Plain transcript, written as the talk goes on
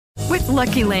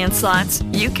Lucky Land Slots,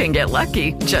 you can get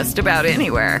lucky just about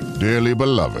anywhere. Dearly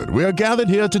beloved, we are gathered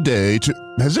here today to...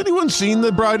 Has anyone seen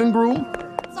the bride and groom?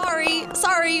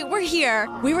 Sorry, we're here.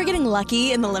 We were getting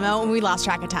lucky in the limo and we lost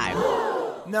track of time.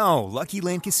 No, Lucky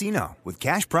Land Casino, with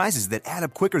cash prizes that add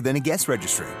up quicker than a guest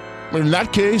registry. In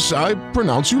that case, I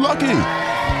pronounce you lucky.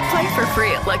 Play for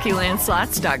free at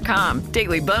LuckyLandSlots.com.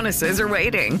 Daily bonuses are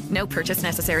waiting. No purchase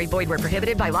necessary. Void where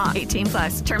prohibited by law.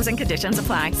 18+. Terms and conditions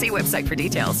apply. See website for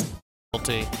details.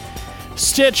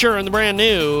 Stitcher and the brand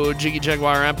new Jiggy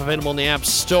Jaguar app available in the App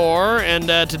Store. And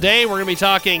today we're going to be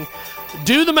talking,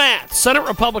 do the math. Senate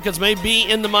Republicans may be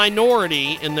in the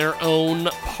minority in their own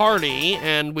party.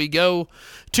 And we go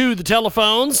to the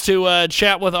telephones to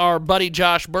chat with our buddy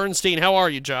Josh Bernsrtein. How are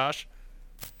you, Josh?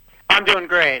 I'm doing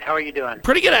great. How are you doing?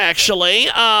 Pretty good, actually.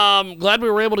 Glad we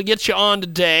were able to get you on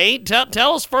today.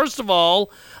 Tell us, first of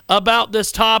all, about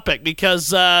this topic, because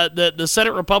the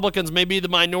Senate Republicans may be the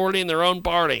minority in their own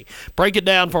party. Break it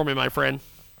down for me, my friend.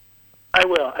 I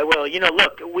will. You know,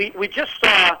 look, we just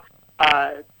saw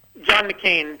John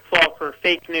McCain fall for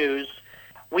fake news.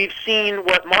 We've seen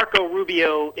what Marco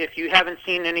Rubio, if you haven't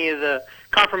seen any of the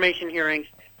confirmation hearings,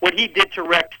 what he did to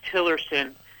Rex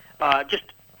Tillerson, just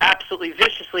absolutely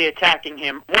viciously attacking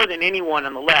him, more than anyone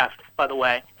on the left, by the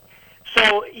way.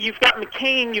 So you've got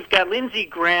McCain, you've got Lindsey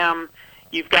Graham,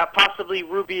 you've got possibly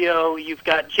Rubio, you've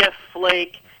got Jeff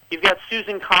Flake, you've got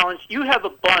Susan Collins. You have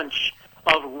a bunch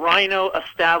of rhino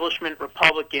establishment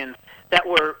Republicans that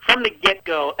were, from the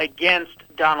get-go, against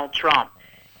Donald Trump.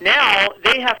 Now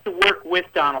they have to work with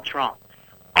Donald Trump.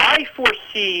 I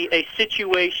foresee a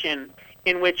situation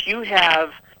in which you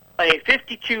have a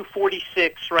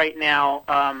 52-46 right now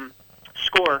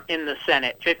score in the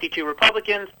Senate, 52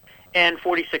 Republicans and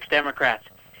 46 Democrats.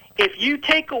 If you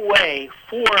take away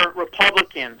 4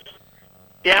 Republicans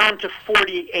down to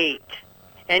 48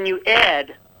 and you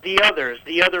add the others,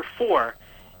 the other 4,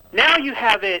 now you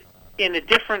have it in a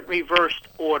different reversed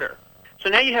order. So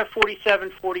now you have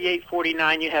 47, 48,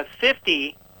 49, you have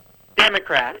 50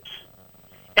 Democrats,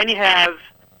 and you have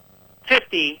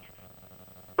 50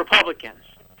 Republicans.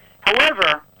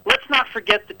 However, let's not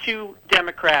forget the 2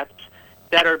 Democrats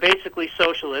that are basically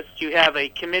socialists. You have a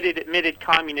committed, admitted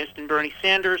communist in Bernie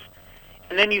Sanders,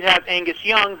 and then you have Angus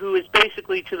Young, who is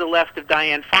basically to the left of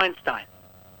Dianne Feinstein.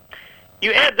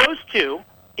 You add those 2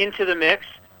 into the mix,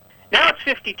 now it's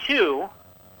 52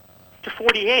 to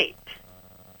 48.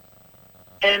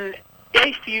 And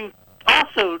if you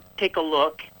also take a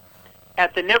look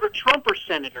at the never-Trumper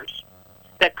senators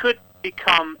that could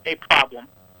become a problem,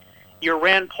 your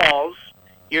Rand Pauls,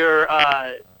 your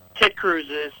Ted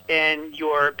Cruz's, and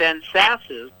your Ben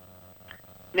Sasses,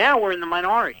 now we're in the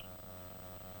minority.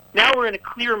 Now we're in a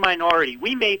clear minority.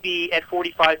 We may be at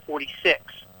 45, 46,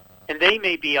 and they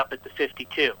may be up at the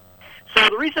 52. So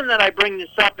the reason that I bring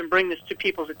this up and bring this to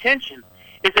people's attention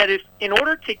is that if, in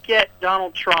order to get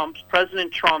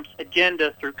President Trump's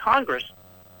agenda through Congress,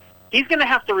 he's going to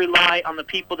have to rely on the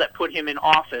people that put him in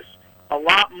office a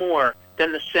lot more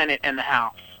than the Senate and the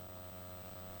House.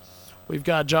 We've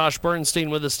got Josh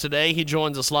Bernsrtein with us today. He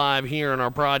joins us live here in our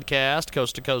broadcast,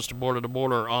 coast to coast, border to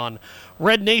border, on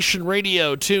Red Nation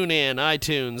Radio, TuneIn,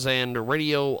 iTunes, and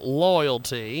Radio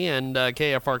Loyalty, and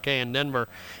KFRK in Denver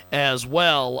as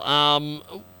well.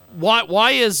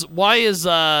 Why is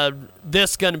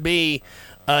this going to be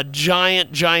a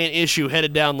giant issue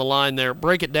headed down the line there?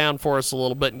 Break it down for us a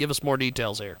little bit and give us more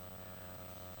details here.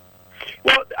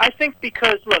 Well, I think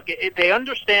because, look, they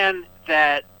understand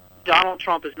that Donald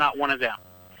Trump is not one of them.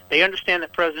 They understand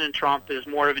that President Trump is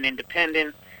more of an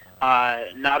independent,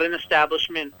 not an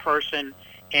establishment person,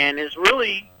 and is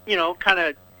really, kind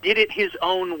of did it his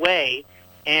own way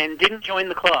and didn't join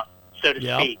the club, so to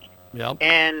speak. Yep.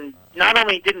 And not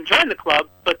only didn't join the club,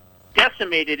 but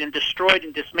decimated and destroyed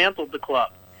and dismantled the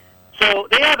club. So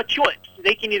they have a choice.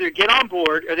 They can either get on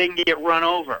board or they can get run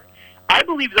over. I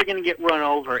believe they're going to get run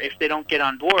over if they don't get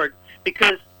on board,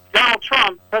 because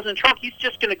President Trump, he's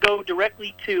just going to go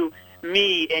directly to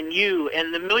me and you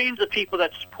and the millions of people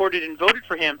that supported and voted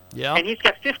for him. Yeah. And he's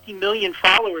got 50 million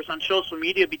followers on social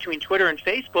media between Twitter and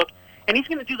Facebook, and he's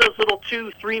going to do those little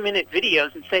 2-3 minute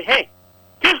videos and say, hey,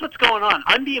 here's what's going on.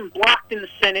 I'm being blocked in the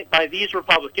Senate by these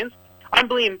Republicans. I'm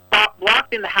being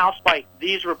blocked in the House by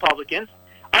these Republicans.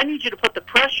 I need you to put the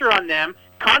pressure on them,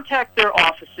 contact their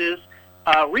offices,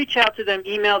 reach out to them,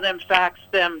 email them, fax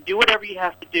them, do whatever you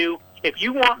have to do. If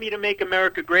you want me to make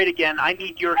America great again, I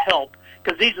need your help,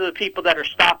 because these are the people that are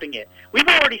stopping it. We've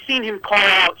already seen him call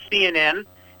out CNN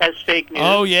as fake news.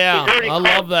 Oh, yeah. I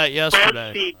love that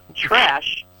yesterday. BuzzFeed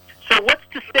trash. So what's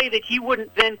to say that he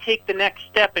wouldn't then take the next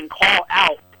step and call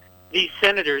out these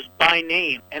senators by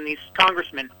name and these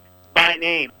congressmen by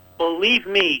name. Believe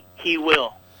me, he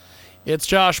will. It's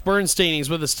Josh Bernsrtein. He's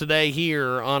with us today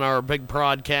here on our big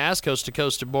broadcast, coast to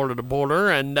coast and border to border,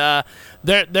 and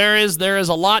there is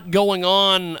a lot going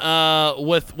on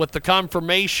with the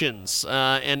confirmations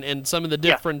and some of the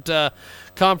different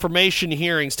confirmation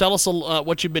hearings. Tell us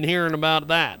what you've been hearing about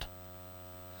that.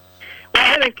 Well,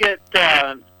 I think that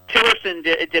Tillerson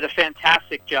did a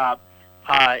fantastic job.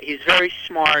 He's very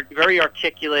smart, very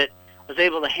articulate, was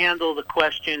able to handle the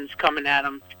questions coming at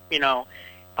him,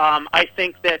 I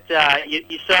think that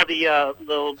you saw the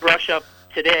little brush up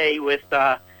today with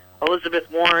Elizabeth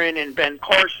Warren and Ben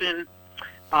Carson.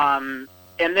 And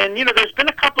then, there's been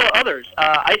a couple of others.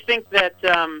 I think that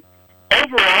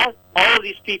overall, all of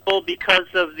these people, because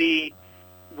of the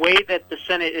way that the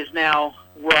Senate is now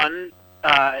run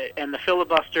and the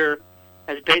filibuster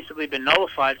has basically been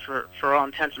nullified for all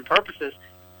intents and purposes,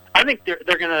 I think they're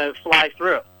going to fly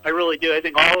through. I really do. I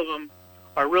think all of them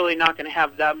are really not going to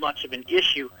have that much of an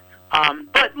issue.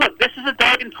 But look, this is a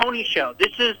dog and pony show.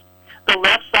 This is the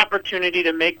left's opportunity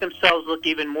to make themselves look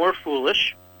even more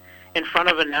foolish in front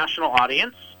of a national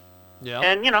audience. Yeah.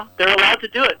 And, they're allowed to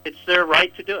do it. It's their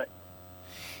right to do it.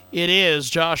 It is.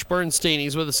 Josh Bernsrtein,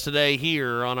 he's with us today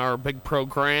here on our big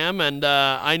program. And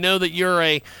I know that you're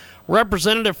a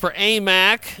representative for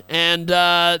AMAC, and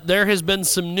there has been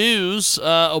some news.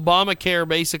 Obamacare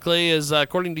basically is,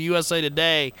 according to USA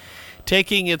Today,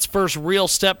 taking its first real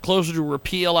step closer to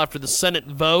repeal after the Senate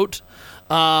vote.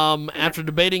 After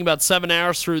debating about 7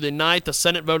 hours through the night, the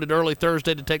Senate voted early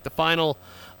Thursday to take the final,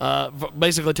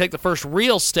 basically take the first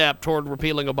real step toward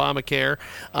repealing Obamacare.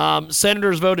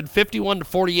 Senators voted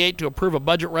 51-48 to approve a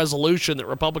budget resolution that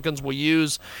Republicans will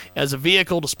use as a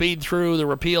vehicle to speed through the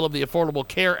repeal of the Affordable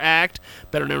Care Act,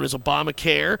 better known as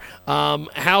Obamacare.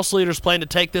 House leaders plan to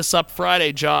take this up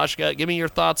Friday. Josh, give me your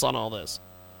thoughts on all this.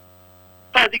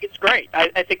 I think it's great.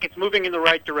 I think it's moving in the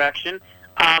right direction.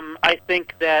 I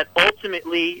think that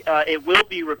ultimately it will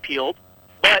be repealed.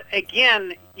 But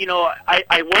again,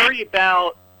 I worry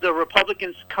about the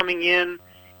Republicans coming in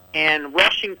and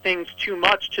rushing things too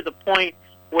much to the point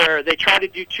where they try to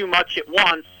do too much at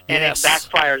once and it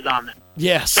backfires on them.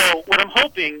 Yes. So what I'm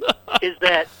hoping is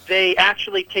that they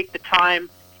actually take the time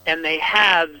and they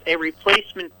have a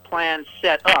replacement plan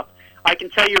set up. I can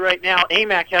tell you right now,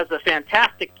 AMAC has a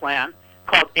fantastic plan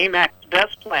called AMAC's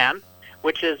Best Plan,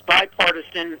 which is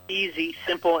bipartisan, easy,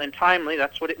 simple, and timely.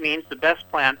 That's what it means, the best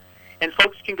plan. And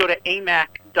folks can go to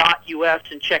amac.us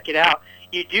and check it out.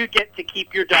 You do get to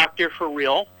keep your doctor for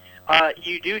real.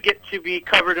 You do get to be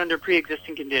covered under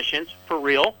pre-existing conditions for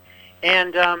real.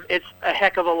 And it's a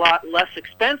heck of a lot less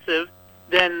expensive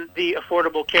than the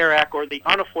Affordable Care Act or the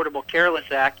Unaffordable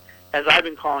Careless Act, as I've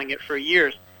been calling it for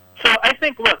years. So I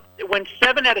think, look, when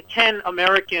 7 out of 10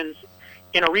 Americans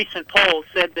in a recent poll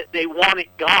said that they want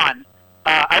it gone,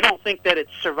 I don't think that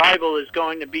its survival is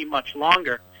going to be much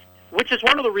longer, which is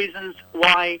one of the reasons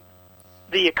why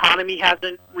the economy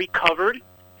hasn't recovered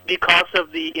because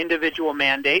of the individual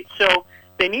mandate. So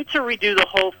they need to redo the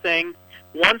whole thing.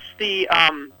 Once the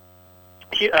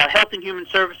Health and Human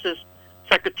Services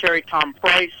Secretary Tom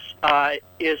Price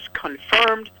is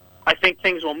confirmed, I think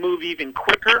things will move even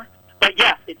quicker. But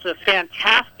yes, it's a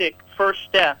fantastic first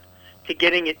step to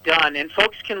getting it done. And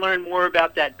folks can learn more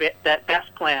about that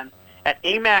best plan at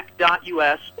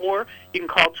amac.us, or you can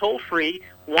call toll-free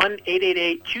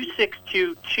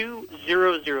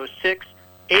 1-888-262-2006,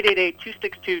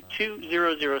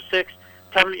 888-262-2006.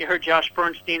 Tell them you heard Josh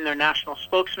Bernsrtein, their national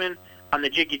spokesman, on the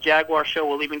Jiggy Jaguar Show.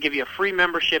 We'll even give you a free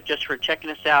membership just for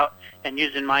checking us out and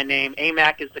using my name.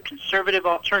 AMAC is the conservative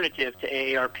alternative to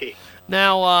AARP.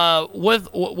 Now,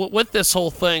 with this whole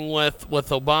thing with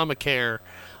Obamacare,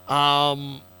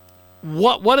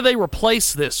 what do they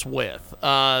replace this with?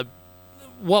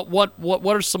 What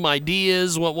are some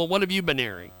ideas? What have you been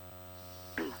hearing?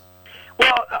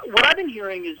 Well, what I've been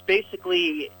hearing is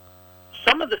basically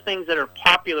some of the things that are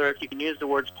popular, if you can use the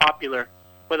words popular,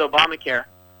 with Obamacare,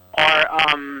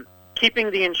 are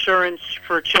keeping the insurance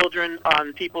for children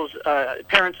on people's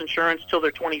parents' insurance till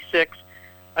they're 26.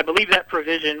 I believe that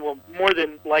provision will more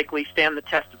than likely stand the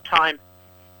test of time.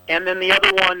 And then the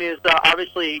other one is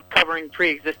obviously covering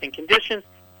pre-existing conditions.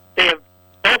 They have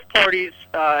both parties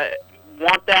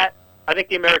want that. I think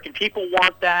the American people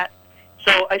want that.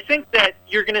 So I think that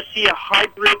you're going to see a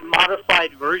hybrid,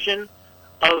 modified version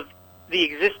of the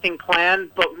existing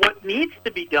plan. But what needs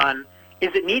to be done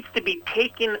is it needs to be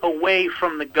taken away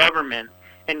from the government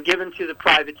and given to the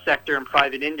private sector and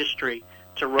private industry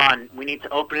to run. We need to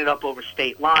open it up over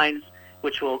state lines,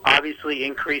 which will obviously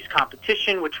increase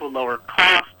competition, which will lower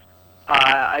costs.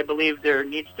 I believe there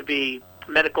needs to be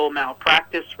medical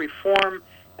malpractice reform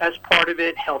as part of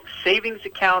it, health savings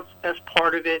accounts as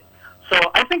part of it. So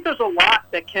I think there's a lot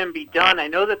that can be done. I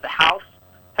know that the House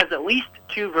has at least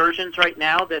 2 versions right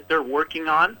now that they're working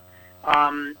on.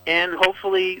 And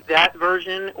hopefully that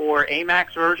version or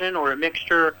AMAC's version or a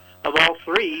mixture of all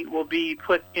 3 will be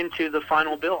put into the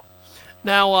final bill.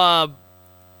 Now,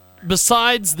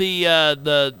 besides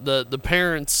the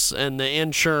parents and the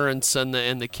insurance and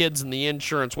the kids and the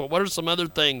insurance, what are some other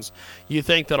things you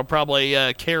think that'll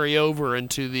probably carry over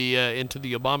into the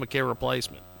Obamacare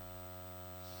replacement?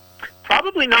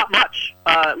 Probably not much.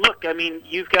 Look, I mean,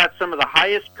 you've got some of the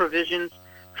highest provisions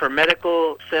for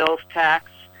medical sales tax.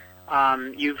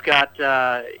 You've got,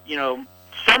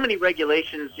 so many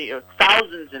regulations,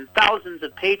 thousands and thousands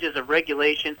of pages of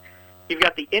regulations. You've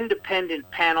got the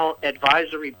Independent Panel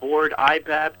Advisory Board,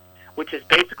 IBAB, which is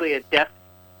basically a death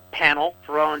panel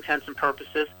for all intents and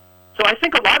purposes. So I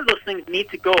think a lot of those things need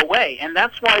to go away, and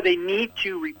that's why they need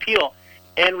to repeal.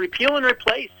 And repeal and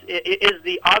replace is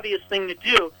the obvious thing to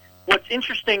do. What's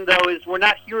interesting, though, is we're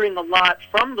not hearing a lot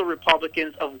from the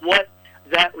Republicans of what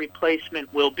that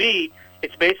replacement will be.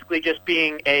 It's basically just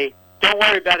being a, don't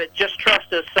worry about it, just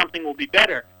trust us, something will be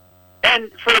better.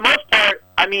 And for the most part,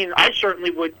 I mean, I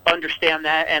certainly would understand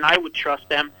that, and I would trust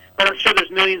them. But I'm sure there's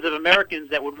millions of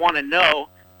Americans that would want to know,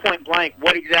 point blank,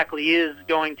 what exactly is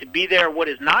going to be there, what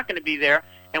is not going to be there,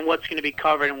 and what's going to be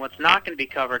covered and what's not going to be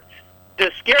covered.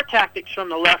 The scare tactics from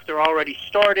the left are already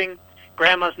starting.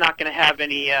 Grandma's not going to have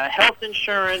any health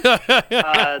insurance. The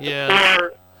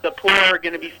poor are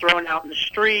going to be thrown out in the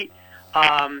street.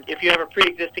 If you have a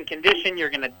pre-existing condition,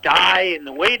 you're going to die in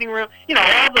the waiting room. You know,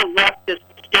 all the leftist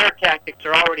scare tactics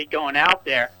are already going out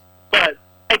there. But,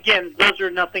 again, those are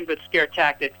nothing but scare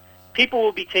tactics. People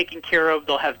will be taken care of.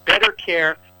 They'll have better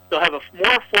care. They'll have a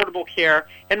more affordable care.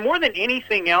 And more than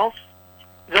anything else,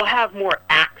 they'll have more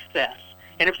access.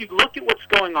 And if you look at what's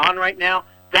going on right now,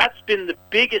 that's been the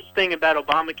biggest thing about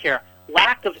Obamacare,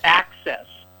 lack of access.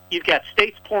 You've got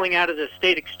states pulling out of the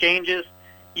state exchanges.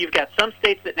 You've got some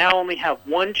states that now only have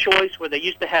one choice where they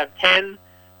used to have 10.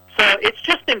 So it's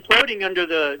just imploding under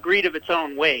the greed of its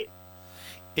own weight.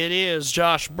 It is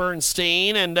Josh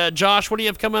Bernsrtein. And Josh, what do you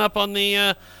have coming up on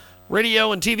the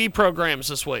radio and TV programs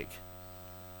this week?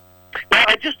 Well,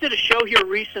 I just did a show here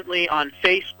recently on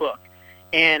Facebook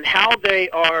and how they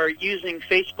are using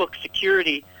Facebook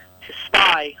security to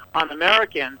spy on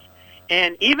Americans.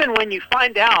 And even when you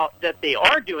find out that they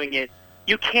are doing it,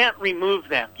 you can't remove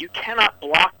them. You cannot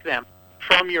block them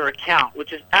from your account,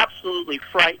 which is absolutely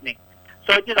frightening.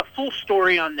 So I did a full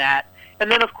story on that.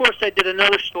 And then, of course, I did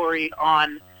another story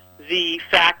on the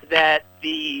fact that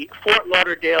the Fort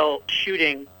Lauderdale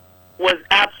shooting was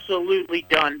absolutely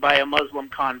done by a Muslim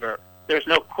convert. There's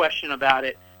no question about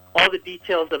it. All the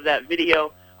details of that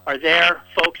video are there.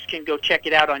 Folks can go check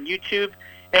it out on YouTube.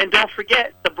 And don't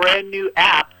forget, the brand new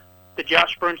app, the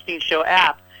Josh Bernsrtein Show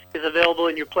app, is available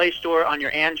in your Play Store on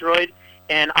your Android.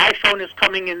 And iPhone is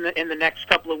coming in the next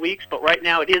couple of weeks, but right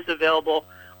now it is available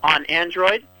on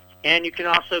Android. And you can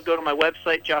also go to my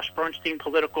website,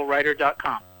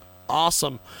 joshbernsteinpoliticalwriter.com.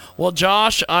 Awesome. Well,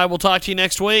 Josh, I will talk to you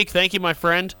next week. Thank you, my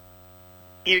friend.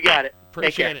 You got it.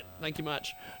 Appreciate it. Thank you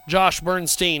much. Josh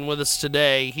Bernsrtein with us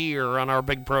today here on our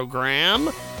big program.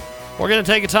 We're going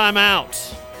to take a time out.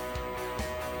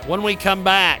 When we come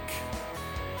back,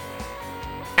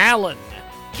 Alan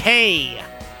K.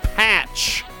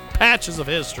 Patch, Patches of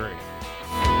History.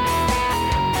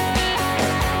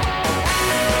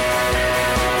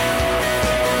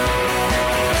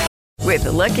 With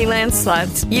the Lucky Land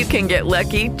Slots, you can get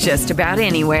lucky just about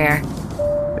anywhere.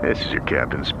 This is your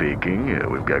captain speaking.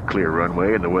 We've got clear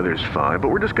runway and the weather's fine, but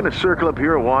we're just going to circle up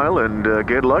here a while and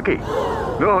get lucky.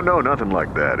 No, nothing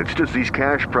like that. It's just these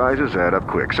cash prizes add up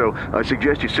quick. So I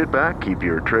suggest you sit back, keep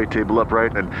your tray table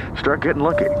upright, and start getting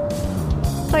lucky.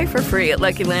 Play for free at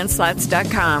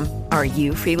LuckyLandSlots.com. Are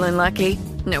you feeling lucky?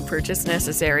 No purchase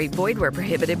necessary. Void where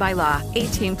prohibited by law.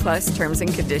 18+ terms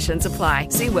and conditions apply.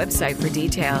 See website for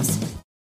details.